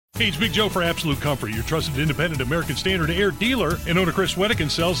Hey, it's Big Joe for Absolute Comfort, your trusted independent American Standard Air dealer. And owner Chris Wedekin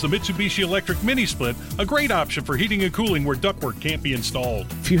sells the Mitsubishi Electric Mini Split, a great option for heating and cooling where ductwork can't be installed.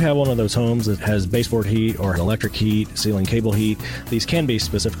 If you have one of those homes that has baseboard heat or electric heat, ceiling cable heat, these can be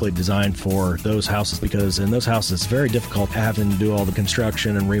specifically designed for those houses because in those houses it's very difficult having to do all the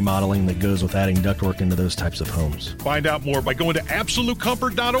construction and remodeling that goes with adding ductwork into those types of homes. Find out more by going to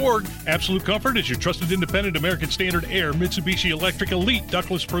AbsoluteComfort.org. Absolute Comfort is your trusted independent American Standard Air Mitsubishi Electric Elite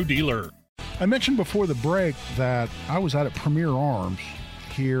Ductless Pro dealer. I mentioned before the break that I was out at Premier Arms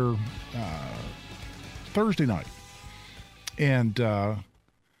here Thursday night, and I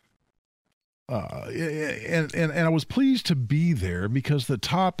was pleased to be there because the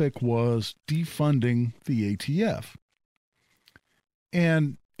topic was defunding the ATF,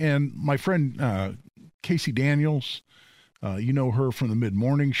 and my friend Casey Daniels, you know her from the Mid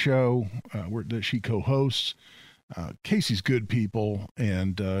Morning Show that she co-hosts. Casey's good people,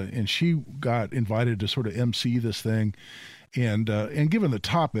 and she got invited to sort of MC this thing, and given the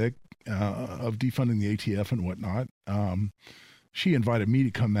topic of defunding the ATF and whatnot, she invited me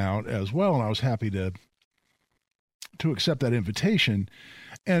to come out as well, and I was happy to accept that invitation,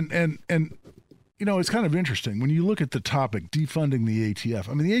 and you know, it's kind of interesting when you look at the topic defunding the ATF.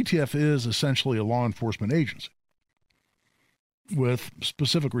 I mean, the ATF is essentially a law enforcement agency with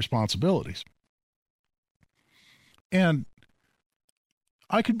specific responsibilities. And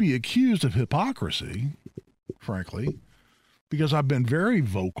I could be accused of hypocrisy, frankly, because I've been very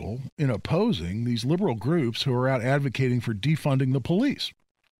vocal in opposing these liberal groups who are out advocating for defunding the police.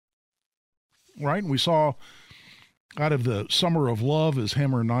 Right? And we saw out of the summer of love, as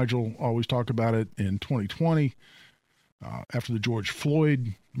Hammer and Nigel always talk about it, in 2020, after the George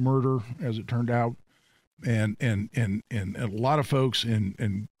Floyd murder, as it turned out, and a lot of folks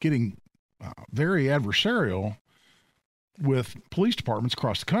in getting very adversarial with police departments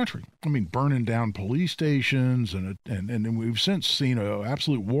across the country. I mean, burning down police stations, and we've since seen an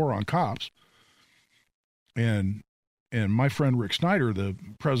absolute war on cops. And my friend Rick Snyder, the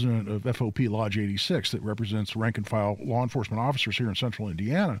president of FOP Lodge 86, that represents rank and file law enforcement officers here in Central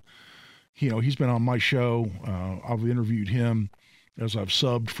Indiana, you know, he's been on my show. I've interviewed him as I've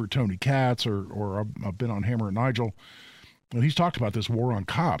subbed for Tony Katz, or I've been on Hammer and Nigel, and he's talked about this war on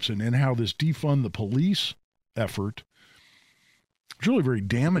cops and how this defund the police effort. It's really very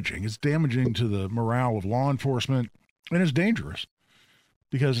damaging. It's damaging to the morale of law enforcement, and it's dangerous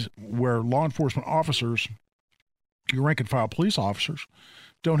because where law enforcement officers, your rank and file police officers,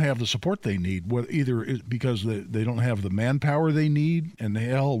 don't have the support they need, either because they don't have the manpower they need, and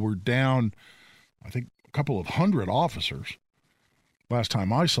hell, we're down, I think, a couple of hundred officers. Last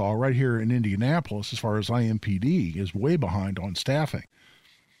time I saw, right here in Indianapolis, as far as IMPD, is way behind on staffing.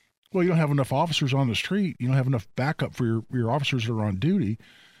 Well, you don't have enough officers on the street. You don't have enough backup for your officers that are on duty.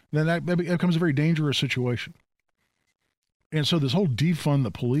 Then that becomes a very dangerous situation. And so this whole defund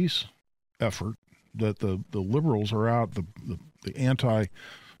the police effort that the liberals are out, the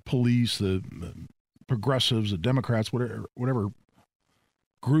anti-police, the progressives, the Democrats, whatever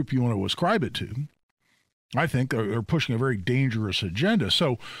group you want to ascribe it to, I think are pushing a very dangerous agenda.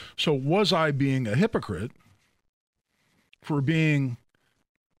 So was I being a hypocrite for being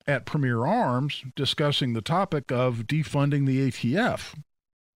at Premier Arms discussing the topic of defunding the ATF,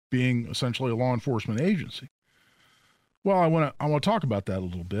 being essentially a law enforcement agency? Well, I want to talk about that a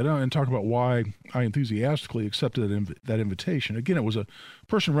little bit and talk about why I enthusiastically accepted that invitation. Again, it was a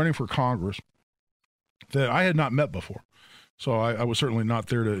person running for Congress that I had not met before. So I was certainly not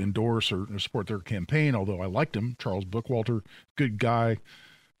there to endorse or support their campaign, although I liked him. Charles Bookwalter, good guy,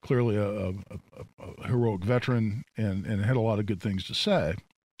 clearly a heroic veteran, and had a lot of good things to say.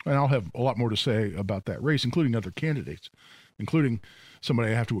 And I'll have a lot more to say about that race, including other candidates, including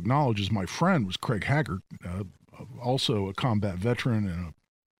somebody I have to acknowledge as my friend was Craig Haggart, also a combat veteran and a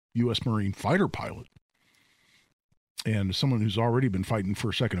U.S. Marine fighter pilot, and someone who's already been fighting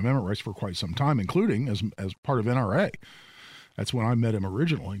for Second Amendment rights for quite some time, including as part of NRA. That's when I met him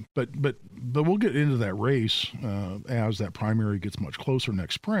originally. But we'll get into that race as that primary gets much closer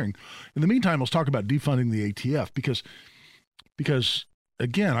next spring. In the meantime, let's talk about defunding the ATF because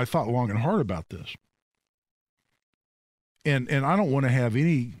again, I thought long and hard about this. And I don't want to have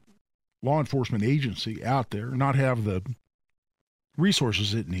any law enforcement agency out there not have the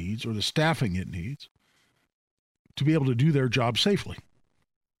resources it needs or the staffing it needs to be able to do their job safely.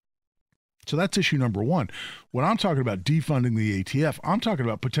 So that's issue number one. When I'm talking about defunding the ATF, I'm talking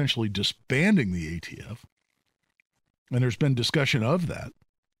about potentially disbanding the ATF. And there's been discussion of that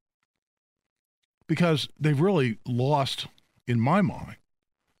because they've really lost, in my mind,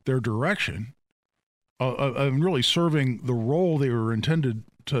 their direction of really serving the role they were intended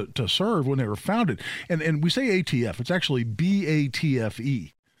to serve when they were founded. And we say ATF, it's actually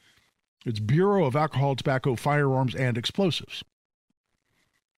BATFE. It's Bureau of Alcohol, Tobacco, Firearms, and Explosives.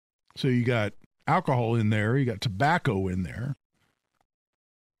 So you got alcohol in there, you got tobacco in there,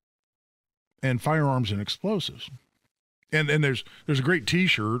 and firearms and explosives. And there's a great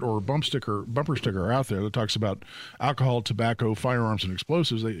T-shirt or bumper sticker out there that talks about alcohol, tobacco, firearms, and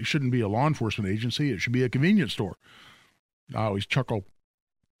explosives. It shouldn't be a law enforcement agency. It should be a convenience store. I always chuckle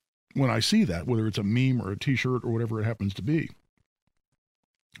when I see that, whether it's a meme or a T-shirt or whatever it happens to be.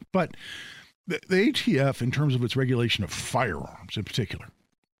 But the ATF, in terms of its regulation of firearms in particular,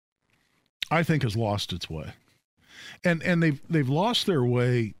 I think has lost its way. And they've lost their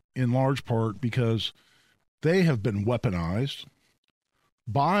way in large part because they have been weaponized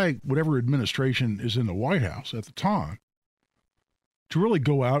by whatever administration is in the White House at the time to really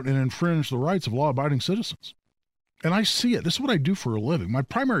go out and infringe the rights of law-abiding citizens. And I see it. This is what I do for a living. My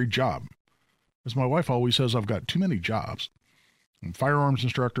primary job, as my wife always says, I've got too many jobs. I'm a firearms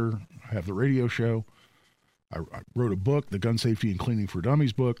instructor. I have the radio show. I wrote a book, the Gun Safety and Cleaning for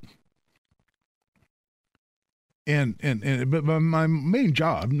Dummies book. But my main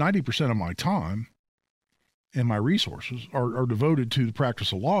job, 90% of my time and my resources are devoted to the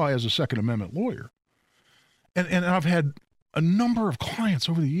practice of law as a Second Amendment lawyer. And I've had a number of clients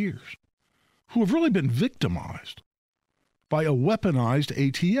over the years who have really been victimized by a weaponized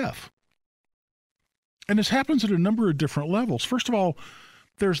ATF. And this happens at a number of different levels. First of all,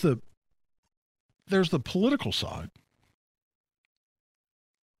 there's the political side,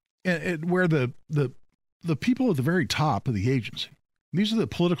 and where the people at the very top of the agency, these are the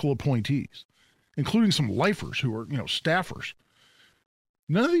political appointees, including some lifers who are, staffers.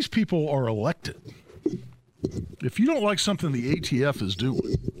 None of these people are elected. If you don't like something the ATF is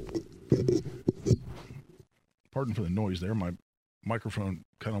doing, pardon for the noise there, my microphone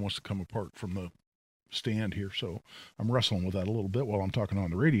kind of wants to come apart from the stand here, so I'm wrestling with that a little bit while I'm talking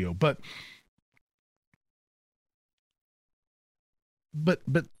on the radio. But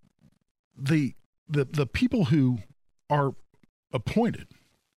the people who are appointed,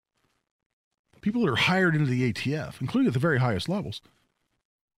 people that are hired into the ATF, including at the very highest levels,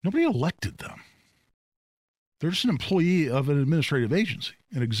 nobody elected them. They're just an employee of an administrative agency,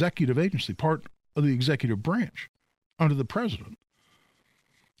 an executive agency, part of the executive branch under the president.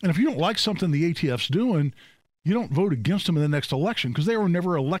 And if you don't like something the ATF's doing, you don't vote against them in the next election because they were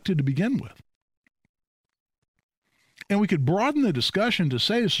never elected to begin with. And we could broaden the discussion to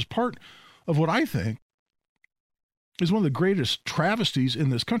say this is part of what I think is one of the greatest travesties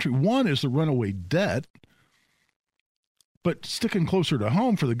in this country. One is the runaway debt, but sticking closer to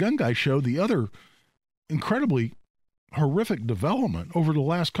home for the Gun Guy Show, the other incredibly horrific development over the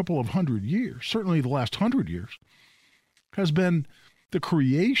last couple of 100 years, certainly the last 100 years, has been the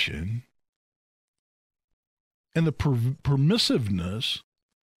creation and the permissiveness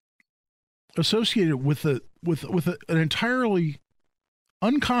associated with an entirely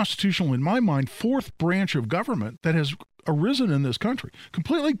unconstitutional, in my mind, fourth branch of government that has arisen in this country,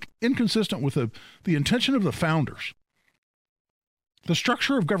 completely inconsistent with the intention of the founders. The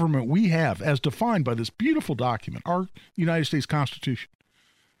structure of government we have as defined by this beautiful document, our United States Constitution,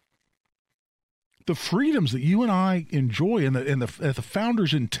 the freedoms that you and I enjoy and the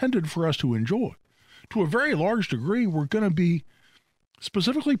founders intended for us to enjoy, to a very large degree, we're going to be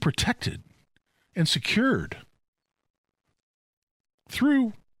specifically protected and secured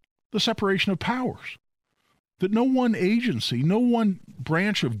through the separation of powers, that no one agency, no one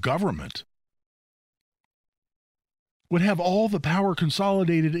branch of government would have all the power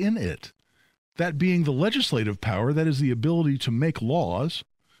consolidated in it. That being the legislative power, that is the ability to make laws,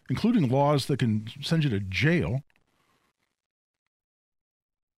 including laws that can send you to jail.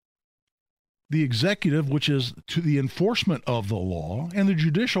 The executive, which is to the enforcement of the law, and the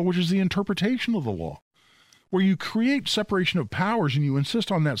judicial, which is the interpretation of the law. Where you create separation of powers and you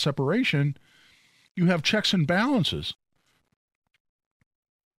insist on that separation, you have checks and balances.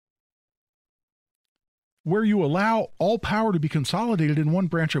 Where you allow all power to be consolidated in one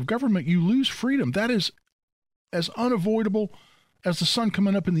branch of government, you lose freedom. That is as unavoidable as the sun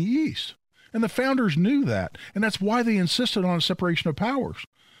coming up in the east. And the founders knew that, and that's why they insisted on a separation of powers.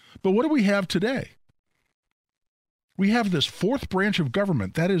 But what do we have today? We have this fourth branch of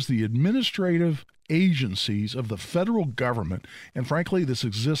government, that is the administrative agencies of the federal government, and frankly, this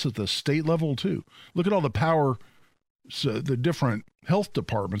exists at the state level too. Look at all the power the different health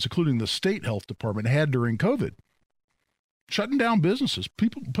departments, including the state health department, had during COVID. Shutting down businesses,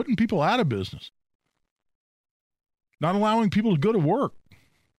 putting people out of business, not allowing people to go to work,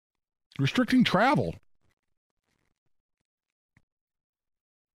 restricting travel.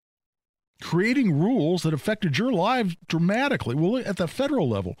 creating rules that affected your lives dramatically. Well, at the federal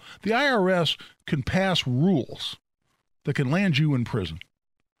level, the IRS can pass rules that can land you in prison.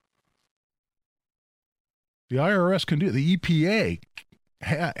 The IRS can do it. The EPA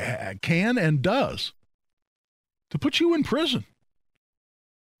can and does to put you in prison.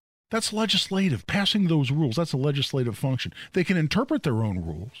 That's legislative. Passing those rules, that's a legislative function. They can interpret their own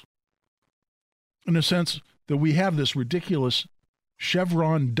rules in the sense that we have this ridiculous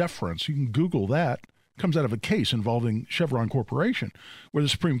Chevron deference. You can Google that. It comes out of a case involving Chevron Corporation, where the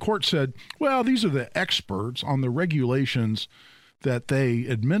Supreme Court said, well, these are the experts on the regulations that they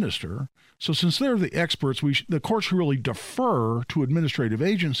administer. So since they're the experts, the courts really defer to administrative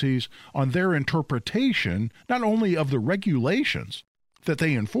agencies on their interpretation, not only of the regulations that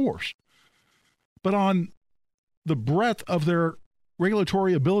they enforce, but on the breadth of their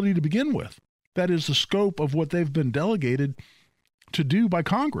regulatory ability to begin with. That is the scope of what they've been delegated to do by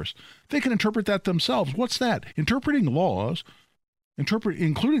Congress. They can interpret that themselves. What's that? Interpreting laws,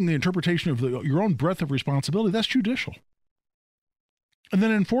 including the interpretation of your own breadth of responsibility, that's judicial. And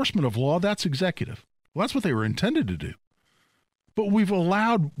then enforcement of law, that's executive. Well, that's what they were intended to do. But we've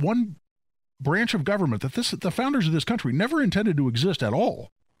allowed one branch of government that the founders of this country never intended to exist at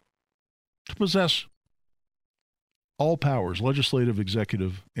all, to possess all powers, legislative,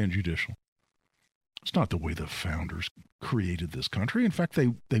 executive, and judicial. It's not the way the founders created this country. In fact,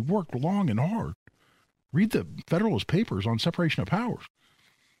 they worked long and hard. Read the Federalist Papers on separation of powers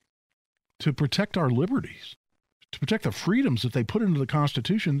to protect our liberties, to protect the freedoms that they put into the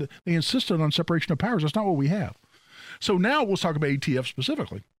Constitution. They insisted on separation of powers. That's not what we have. So now let's talk about ATF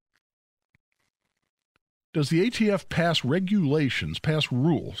specifically. Does the ATF pass regulations, pass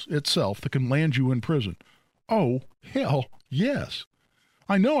rules itself that can land you in prison? Oh, hell, yes.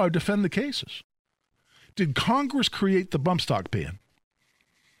 I know I defend the cases. Did Congress create the bump stock ban?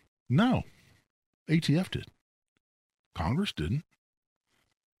 No. ATF did. Congress didn't.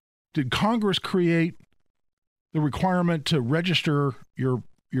 Did Congress create the requirement to register your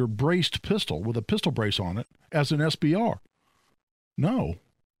braced pistol with a pistol brace on it as an SBR? No.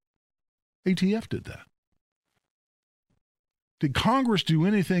 ATF did that. Did Congress do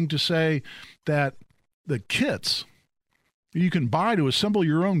anything to say that the kits you can buy to assemble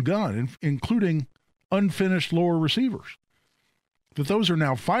your own gun, including unfinished lower receivers, that those are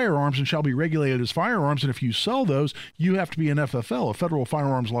now firearms and shall be regulated as firearms, and if you sell those, you have to be an FFL, a federal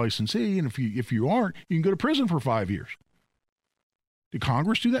firearms licensee, and if you aren't, you can go to prison for 5 years. Did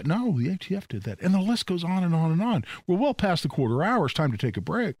Congress do that? No, the ATF did that. And the list goes on and on and on. We're well past the quarter hour. It's time to take a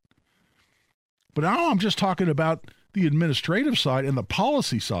break. But now I'm just talking about the administrative side and the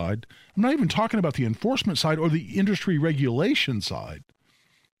policy side. I'm not even talking about the enforcement side or the industry regulation side.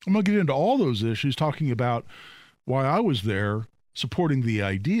 I'm going to get into all those issues, talking about why I was there supporting the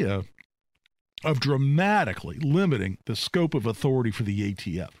idea of dramatically limiting the scope of authority for the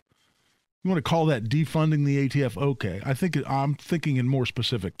ATF. You want to call that defunding the ATF? Okay. I'm thinking in more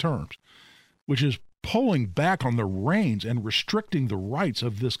specific terms, which is pulling back on the reins and restricting the rights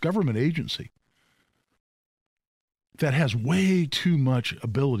of this government agency that has way too much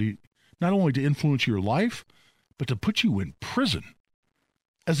ability not only to influence your life, but to put you in prison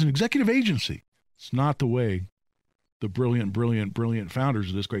as an executive agency. It's not the way the brilliant founders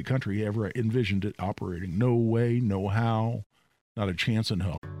of this great country ever envisioned it operating. No way, no how, not a chance in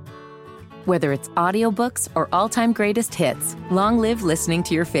hell. Whether it's audiobooks or all-time greatest hits, long live listening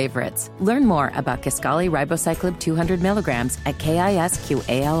to your favorites. Learn more about Kisqali Ribociclib 200 milligrams at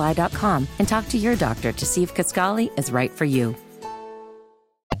KISQALI.com and talk to your doctor to see if Kisqali is right for you.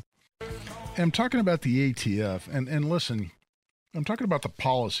 I'm talking about the ATF, and listen, I'm talking about the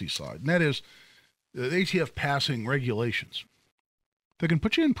policy side, and that is the ATF passing regulations that can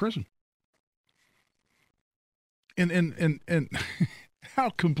put you in prison. And how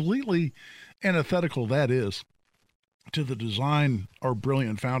completely antithetical that is to the design our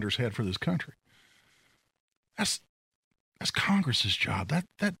brilliant founders had for this country. That's Congress's job.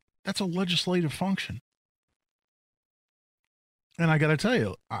 That's a legislative function. And I got to tell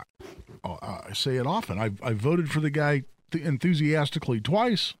you, I say it often. I voted for the guy enthusiastically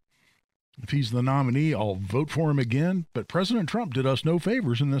twice. If he's the nominee, I'll vote for him again. But President Trump did us no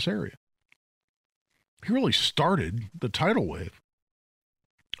favors in this area. He really started the tidal wave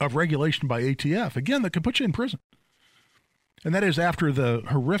of regulation by ATF, again, that could put you in prison. And that is after the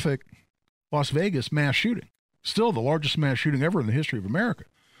horrific Las Vegas mass shooting, still the largest mass shooting ever in the history of America.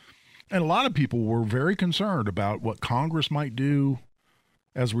 And a lot of people were very concerned about what Congress might do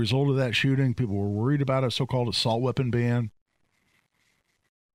as a result of that shooting. People were worried about a so-called assault weapon ban.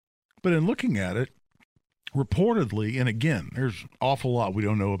 But in looking at it, reportedly, and again, there's an awful lot we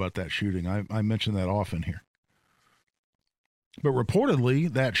don't know about that shooting. I mention that often here. But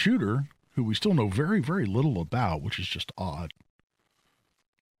reportedly, that shooter, who we still know very, very little about, which is just odd,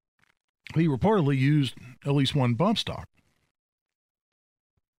 he reportedly used at least one bump stock.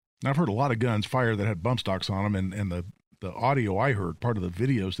 Now, I've heard a lot of guns fire that had bump stocks on them, and the audio I heard, part of the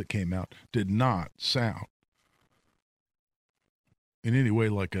videos that came out, did not sound in any way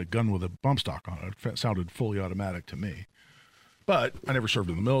like a gun with a bump stock on it. It sounded fully automatic to me. But I never served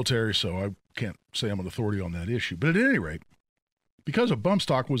in the military, so I can't say I'm an authority on that issue. But at any rate, because a bump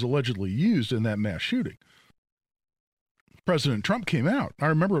stock was allegedly used in that mass shooting, President Trump came out. I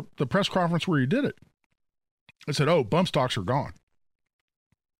remember the press conference where he did it. I said, oh, bump stocks are gone.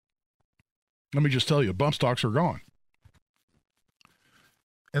 Let me just tell you, bump stocks are gone.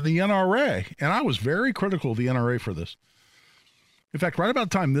 And the NRA, and I was very critical of the NRA for this. In fact, right about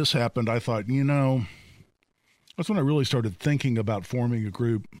the time this happened, I thought, that's when I really started thinking about forming a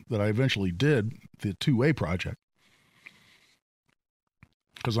group that I eventually did, the 2A Project.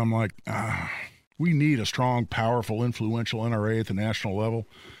 Because I'm like, we need a strong, powerful, influential NRA at the national level,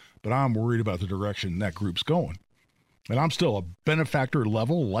 but I'm worried about the direction that group's going. And I'm still a benefactor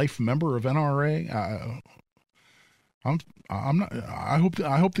level life member of NRA. I hope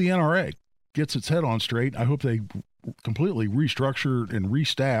the NRA gets its head on straight. I hope they completely restructure and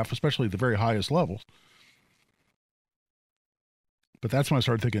restaff, especially at the very highest levels. But that's when I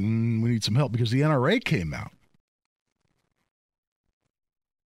started thinking, we need some help, because the NRA came out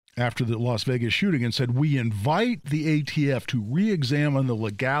after the Las Vegas shooting and said, we invite the ATF to re-examine the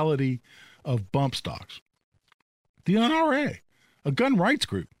legality of bump stocks. The NRA, a gun rights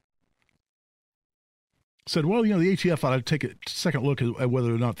group, said, well, the ATF ought to take a second look at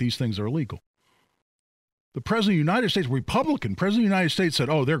whether or not these things are illegal. The President of the United States, Republican President of the United States, said,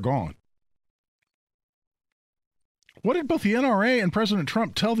 oh, they're gone. What did both the NRA and President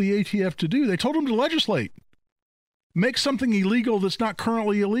Trump tell the ATF to do? They told them to legislate. Make something illegal that's not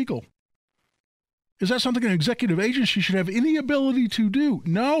currently illegal. Is that something an executive agency should have any ability to do?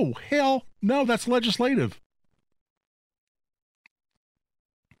 No, hell no, that's legislative.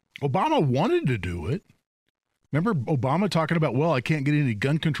 Obama wanted to do it. Remember Obama talking about, well, I can't get any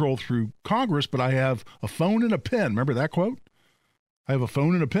gun control through Congress, but I have a phone and a pen. Remember that quote? I have a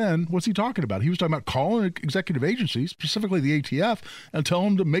phone and a pen. What's he talking about? He was talking about calling executive agencies, specifically the ATF, and tell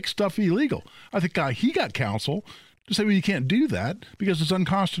them to make stuff illegal. I think he got counsel to say, well, you can't do that because it's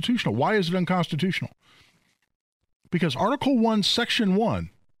unconstitutional. Why is it unconstitutional? Because Article 1, Section 1,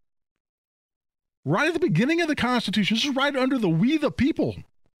 right at the beginning of the Constitution, this is right under the We the People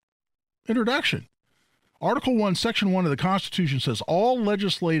introduction. Article 1, Section 1 of the Constitution says all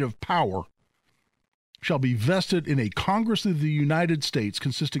legislative power shall be vested in a Congress of the United States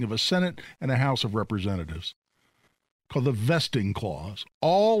consisting of a Senate and a House of Representatives, called the Vesting Clause.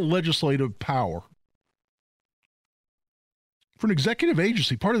 All legislative power. For an executive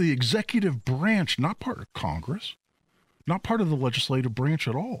agency, part of the executive branch, not part of Congress, not part of the legislative branch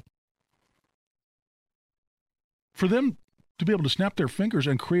at all. For them to be able to snap their fingers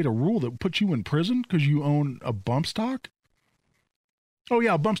and create a rule that puts you in prison because you own a bump stock? Oh,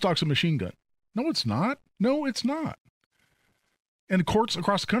 yeah, a bump stock's a machine gun. No, it's not. No, it's not. And courts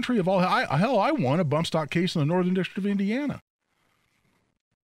across the country have all, I won a bump stock case in the Northern District of Indiana.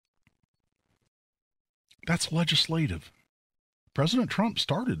 That's legislative. President Trump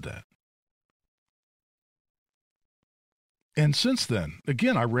started that. And since then,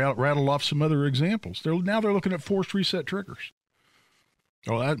 again, I rattled off some other examples. Now they're looking at forced reset triggers.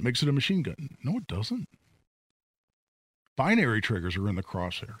 Oh, that makes it a machine gun. No, it doesn't. Binary triggers are in the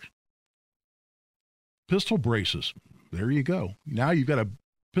crosshairs. Pistol braces. There you go. Now you've got a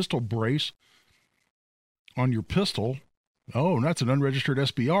pistol brace on your pistol. Oh, and that's an unregistered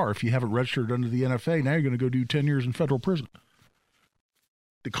SBR. If you haven't registered under the NFA, now you're going to go do 10 years in federal prison.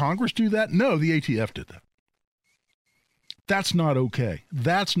 Did Congress do that? No, the ATF did that. That's not okay.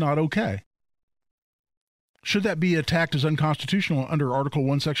 That's not okay. Should that be attacked as unconstitutional under Article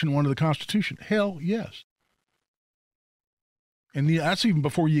 1, Section 1 of the Constitution? Hell, yes. And that's even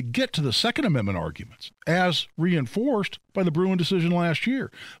before you get to the Second Amendment arguments, as reinforced by the Bruin decision last year.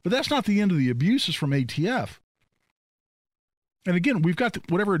 But that's not the end of the abuses from ATF. And again, we've got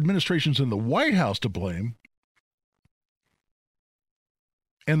whatever administration's in the White House to blame,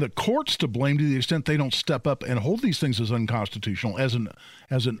 and the courts to blame to the extent they don't step up and hold these things as unconstitutional, as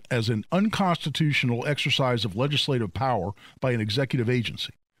an unconstitutional exercise of legislative power by an executive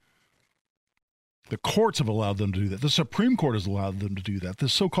agency. The courts have allowed them to do that. The Supreme Court has allowed them to do that.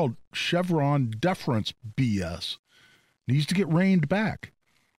 This so-called Chevron deference BS needs to get reined back.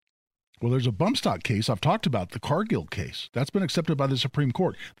 Well, there's a bump stock case. I've talked about the Cargill case. That's been accepted by the Supreme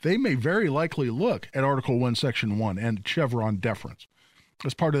Court. They may very likely look at Article 1, Section 1 and Chevron deference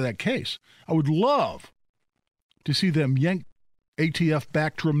as part of that case. I would love to see them yank ATF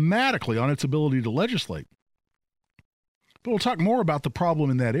back dramatically on its ability to legislate. But we'll talk more about the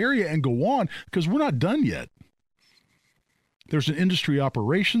problem in that area and go on, because we're not done yet. There's an industry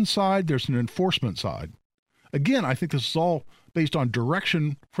operations side. There's an enforcement side. Again, I think this is all based on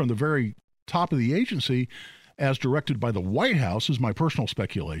direction from the very top of the agency as directed by the White House, is my personal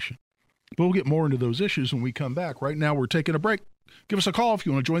speculation. But we'll get more into those issues when we come back. Right now, we're taking a break. Give us a call if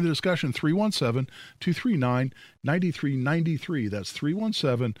you want to join the discussion, 317-239-9393. That's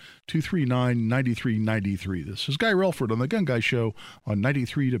 317-239-9393. This is Guy Relford on The Gun Guy Show on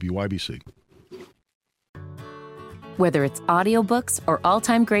 93 WIBC. Whether it's audiobooks or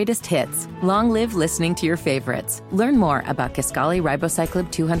all-time greatest hits, long live listening to your favorites. Learn more about Kisqali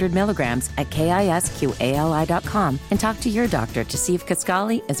Ribociclib 200 milligrams at KISQALI.com and talk to your doctor to see if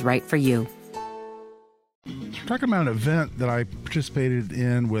Kisqali is right for you. We're talking about an event that I participated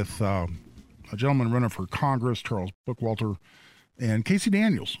in with a gentleman running for Congress, Charles Bookwalter, and Casey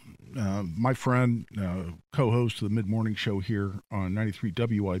Daniels, my friend, co-host of the mid-morning show here on 93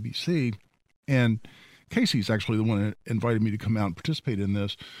 WIBC. And Casey's actually the one that invited me to come out and participate in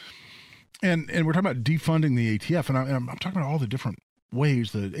this. And we're talking about defunding the ATF. And I'm talking about all the different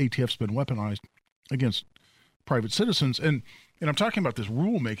ways that ATF's been weaponized against private citizens. And I'm talking about this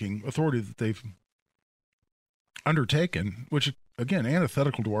rulemaking authority that they've undertaken, which, again,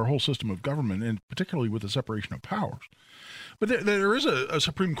 antithetical to our whole system of government, and particularly with the separation of powers. But there is a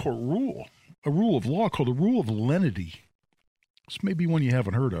Supreme Court rule, a rule of law called the rule of lenity. This may be one you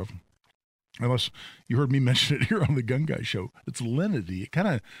haven't heard of, unless you heard me mention it here on the Gun Guy Show. It's lenity. It kind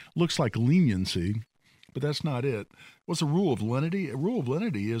of looks like leniency, but that's not it. What's a rule of lenity? A rule of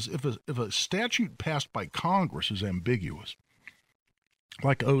lenity is if a statute passed by Congress is ambiguous,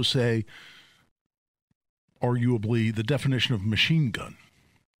 like, say, arguably the definition of machine gun.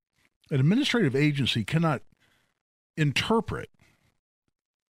 An administrative agency cannot interpret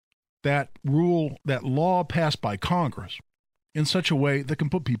that rule, that law passed by Congress, in such a way that can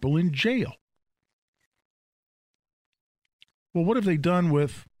put people in jail. Well, what have they done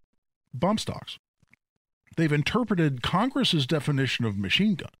with bump stocks? They've interpreted Congress's definition of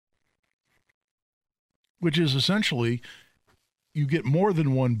machine gun, which is essentially you get more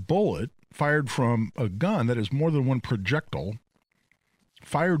than one bullet fired from a gun, that is more than one projectile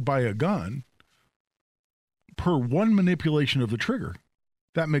fired by a gun per one manipulation of the trigger.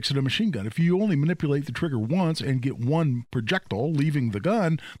 That makes it a machine gun. If you only manipulate the trigger once and get one projectile leaving the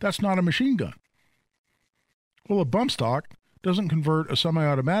gun, that's not a machine gun. Well, a bump stock doesn't convert a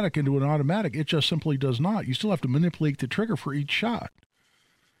semi-automatic into an automatic. It just simply does not. You still have to manipulate the trigger for each shot.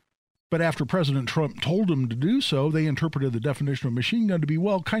 But after President Trump told them to do so, they interpreted the definition of machine gun to be,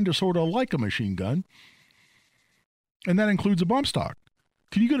 well, kind of sort of like a machine gun. And that includes a bump stock.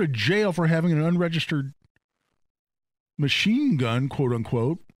 Can you go to jail for having an unregistered machine gun, quote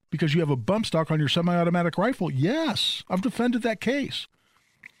unquote, because you have a bump stock on your semi-automatic rifle? Yes, I've defended that case.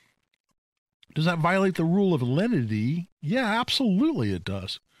 Does that violate the rule of lenity? Yeah, absolutely it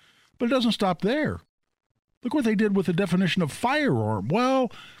does. But it doesn't stop there. Look what they did with the definition of firearm.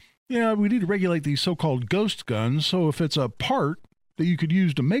 Well, yeah, we need to regulate these so-called ghost guns, so if it's a part that you could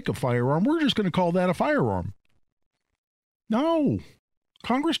use to make a firearm, we're just going to call that a firearm. No.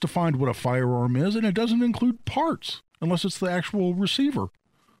 Congress defined what a firearm is, and it doesn't include parts, unless it's the actual receiver.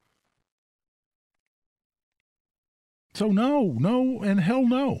 So no, and hell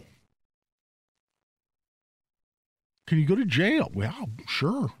no. Can you go to jail? Well,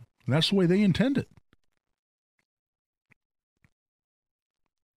 sure. And that's the way they intend it.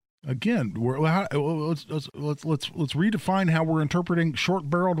 Again, let's redefine how we're interpreting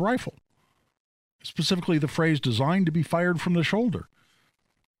short-barreled rifle. Specifically, the phrase "designed to be fired from the shoulder."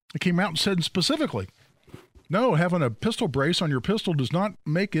 It came out and said specifically, no, having a pistol brace on your pistol does not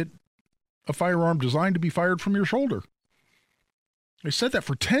make it a firearm designed to be fired from your shoulder. They said that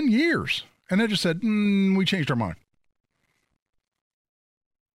for 10 years, and they just said, we changed our mind.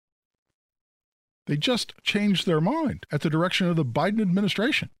 They just changed their mind at the direction of the Biden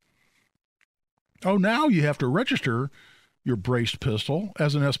administration. Oh, now you have to register your braced pistol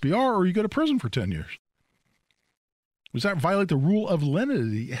as an SBR or you go to prison for 10 years. Does that violate the rule of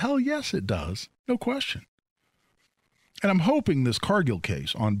lenity? Hell yes, it does. No question. And I'm hoping this Cargill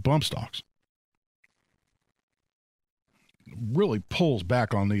case on bump stocks really pulls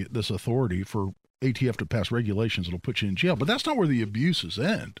back on this authority for ATF to pass regulations that'll put you in jail. But that's not where the abuses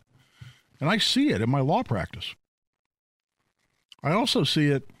end. And I see it in my law practice. I also see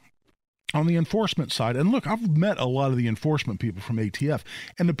it on the enforcement side. And look, I've met a lot of the enforcement people from ATF,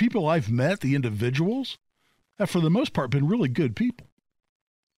 and the people I've met, the individuals, have for the most part been really good people.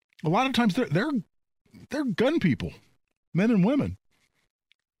 A lot of times they're gun people, men and women.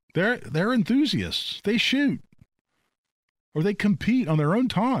 They're enthusiasts. They shoot or they compete on their own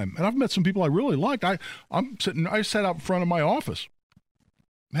time. And I've met some people I really liked. I sat out in front of my office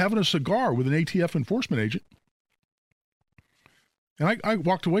having a cigar with an ATF enforcement agent. And I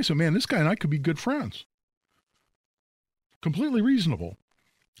walked away saying, man, this guy and I could be good friends. Completely reasonable.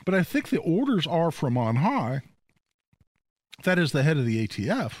 But I think the orders are from on high. That is the head of the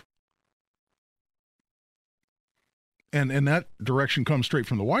ATF. And that direction comes straight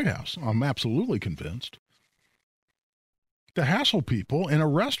from the White House. I'm absolutely convinced. To hassle people and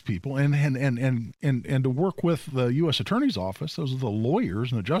arrest people and to work with the U.S. Attorney's Office, those are the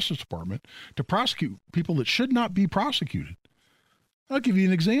lawyers in the Justice Department, to prosecute people that should not be prosecuted. I'll give you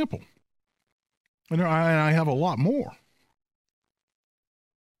an example. And I have a lot more.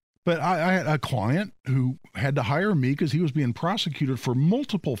 But I had a client who had to hire me because he was being prosecuted for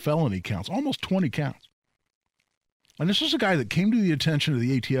multiple felony counts, almost 20 counts. And this was a guy that came to the attention of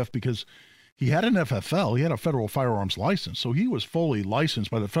the ATF because he had an FFL, he had a federal firearms license, so he was fully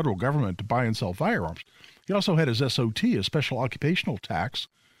licensed by the federal government to buy and sell firearms. He also had his SOT, his special occupational tax,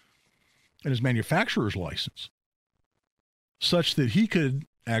 and his manufacturer's license, such that he could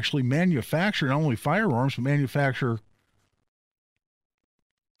actually manufacture not only firearms, but manufacture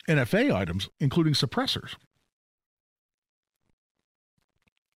NFA items, including suppressors.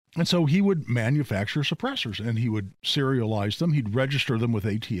 And so he would manufacture suppressors, and he would serialize them, he'd register them with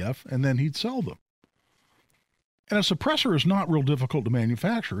ATF, and then he'd sell them. And a suppressor is not real difficult to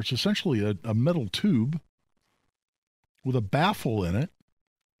manufacture. It's essentially a metal tube with a baffle in it,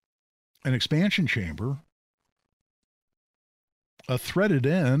 an expansion chamber, a threaded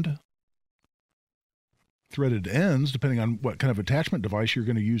ends, depending on what kind of attachment device you're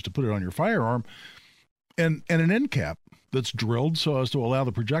going to use to put it on your firearm, and an end cap that's drilled so as to allow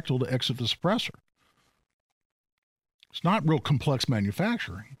the projectile to exit the suppressor. It's not real complex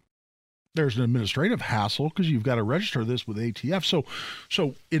manufacturing. There's an administrative hassle because you've got to register this with ATF.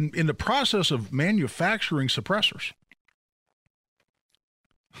 So in the process of manufacturing suppressors,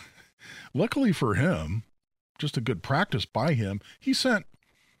 luckily for him, just a good practice by him, he sent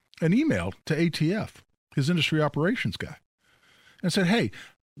an email to ATF, his industry operations guy, and said, hey,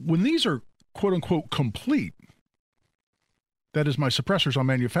 when these are quote unquote complete, that is my suppressors I'm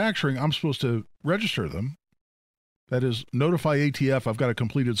manufacturing, I'm supposed to register them. That is, notify ATF I've got a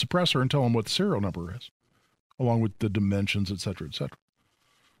completed suppressor and tell them what the serial number is, along with the dimensions, et cetera, et cetera.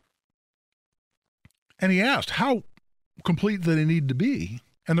 And he asked how complete they need to be.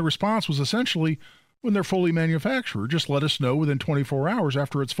 And the response was essentially, when they're fully manufactured, just let us know within 24 hours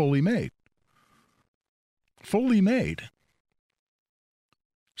after it's fully made. Fully made.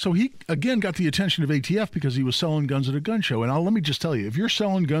 So he, again, got the attention of ATF because he was selling guns at a gun show. And let me just tell you, if you're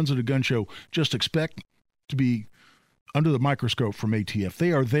selling guns at a gun show, just expect to be under the microscope from ATF.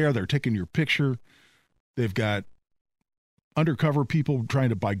 They are there. They're taking your picture. They've got undercover people trying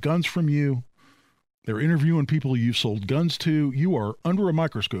to buy guns from you. They're interviewing people you've sold guns to. You are under a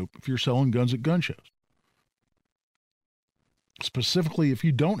microscope if you're selling guns at gun shows. Specifically, if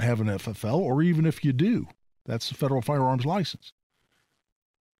you don't have an FFL, or even if you do. That's the federal firearms license.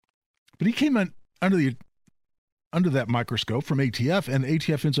 But he came in under that microscope from ATF, and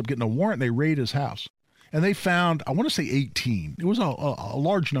ATF ends up getting a warrant. They raid his house, and they found, I want to say 18. It was a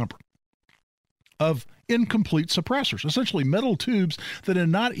large number of incomplete suppressors, essentially metal tubes that had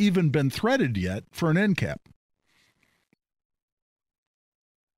not even been threaded yet for an end cap.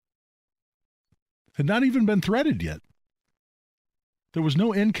 Had not even been threaded yet. There was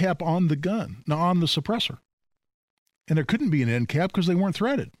no end cap on the gun, on the suppressor. And there couldn't be an end cap because they weren't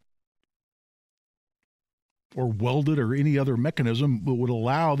threaded or welded or any other mechanism that would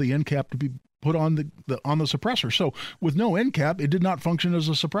allow the end cap to be put on the suppressor. So with no end cap, it did not function as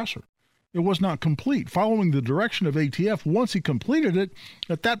a suppressor. It was not complete. Following the direction of ATF, once he completed it,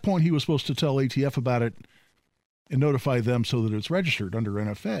 at that point he was supposed to tell ATF about it and notify them so that it's registered under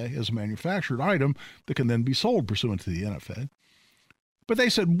NFA as a manufactured item that can then be sold pursuant to the NFA. But they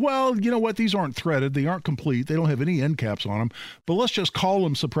said, well, you know what? These aren't threaded. They aren't complete. They don't have any end caps on them. But let's just call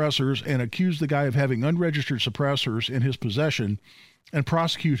them suppressors and accuse the guy of having unregistered suppressors in his possession and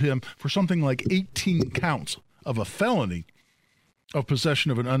prosecute him for something like 18 counts of a felony of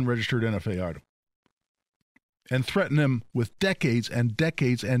possession of an unregistered NFA item, and threaten him with decades and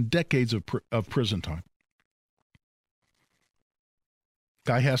decades and decades of prison time.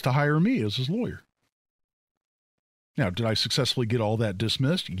 Guy has to hire me as his lawyer. Now, did I successfully get all that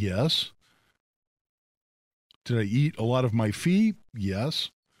dismissed? Yes. Did I eat a lot of my fee?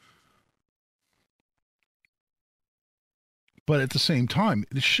 Yes. But at the same time,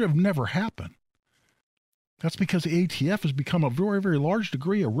 it should have never happened. That's because the ATF has become a very, very large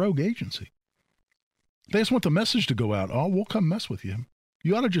degree a rogue agency. They just want the message to go out. Oh, we'll come mess with you.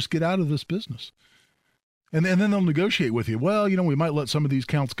 You ought to just get out of this business. And then they'll negotiate with you. Well, we might let some of these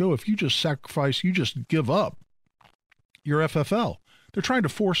counts go if you just sacrifice, you just give up your FFL. They're trying to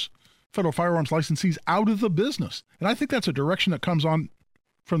force federal firearms licensees out of the business. And I think that's a direction that comes on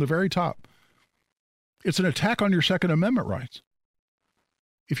from the very top. It's an attack on your Second Amendment rights.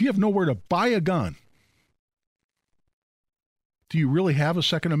 If you have nowhere to buy a gun, do you really have a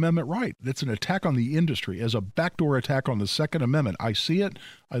Second Amendment right? It's an attack on the industry as a backdoor attack on the Second Amendment. I see it.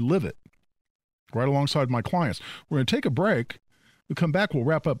 I live it right alongside my clients. We're going to take a break. We'll come back. We'll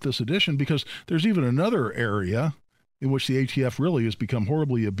wrap up this edition because there's even another area in which the ATF really has become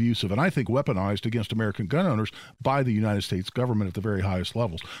horribly abusive and I think weaponized against American gun owners by the United States government at the very highest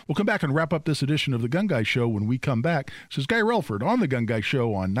levels. We'll come back and wrap up this edition of The Gun Guy Show when we come back. This is Guy Relford on The Gun Guy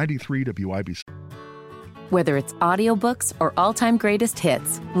Show on 93 WIBC. Whether it's audiobooks or all-time greatest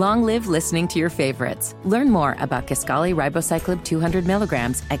hits, long live listening to your favorites. Learn more about Kisqali Ribociclib 200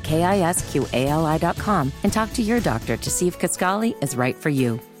 milligrams at KISQALI.com and talk to your doctor to see if Kisqali is right for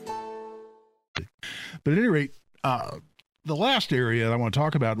you. But at any rate, the last area I want to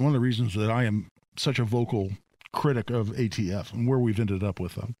talk about, and one of the reasons that I am such a vocal critic of ATF and where we've ended up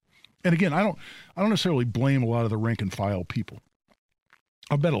with them. And again, I don't necessarily blame a lot of the rank and file people.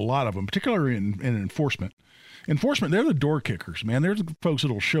 I bet a lot of them, particularly in enforcement. Enforcement, they're the door kickers, man. They're the folks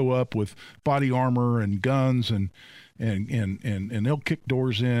that'll show up with body armor and guns and they'll kick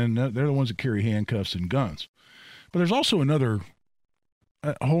doors in. They're the ones that carry handcuffs and guns. But there's also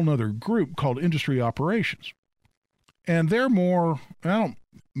a whole nother group called industry operations. And they're more, I don't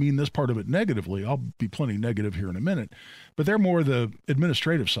mean this part of it negatively. I'll be plenty negative here in a minute, but they're more the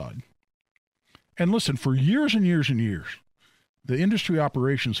administrative side. And listen, for years and years and years, the industry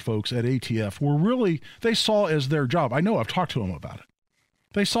operations folks at ATF they saw as their job. I know I've talked to them about it.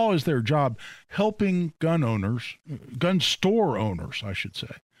 They saw as their job helping gun store owners, I should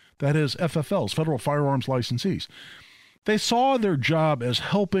say. That is FFLs, federal firearms licensees. They saw their job as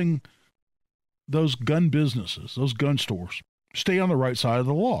helping those gun businesses, those gun stores, stay on the right side of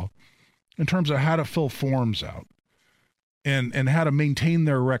the law in terms of how to fill forms out and how to maintain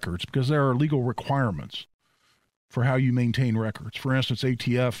their records, because there are legal requirements for how you maintain records. For instance,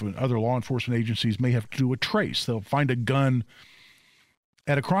 ATF and other law enforcement agencies may have to do a trace. They'll find a gun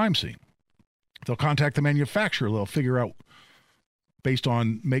at a crime scene. They'll contact the manufacturer. They'll figure out, based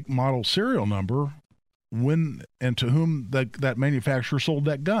on make, model, serial number, when and to whom that manufacturer sold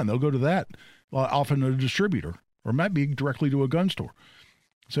that gun. They'll go to that, often a distributor, or it might be directly to a gun store.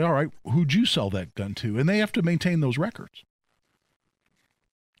 Say, all right, who'd you sell that gun to? And they have to maintain those records.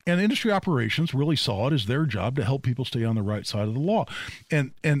 And industry operations really saw it as their job to help people stay on the right side of the law.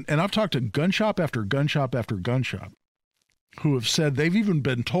 And I've talked to gun shop after gun shop after gun shop who have said they've even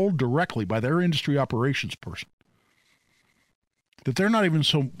been told directly by their industry operations person that they're not even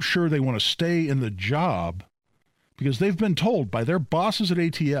so sure they want to stay in the job because they've been told by their bosses at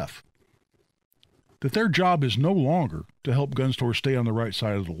ATF that their job is no longer to help gun stores stay on the right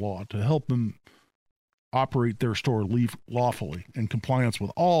side of the law, to help them operate their store lawfully in compliance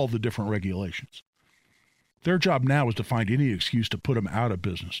with all the different regulations. Their job now is to find any excuse to put them out of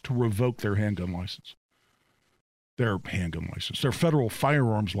business, to revoke their handgun license. Their federal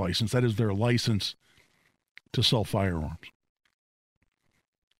firearms license, that is their license to sell firearms.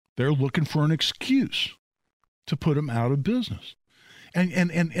 They're looking for an excuse to put them out of business.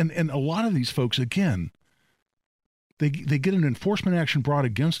 And a lot of these folks, again, they get an enforcement action brought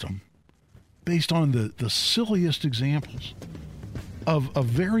against them based on the silliest examples of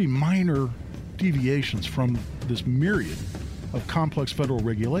very minor deviations from this myriad of complex federal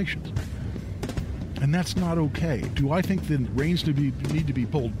regulations. And that's not okay. Do I think the reins need to be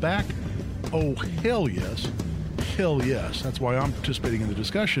pulled back? Oh, hell yes. Hell yes. That's why I'm participating in the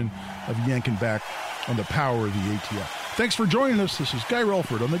discussion of yanking back on the power of the ATF. Thanks for joining us. This is Guy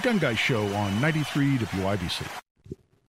Relford on The Gun Guy Show on 93 WIBC.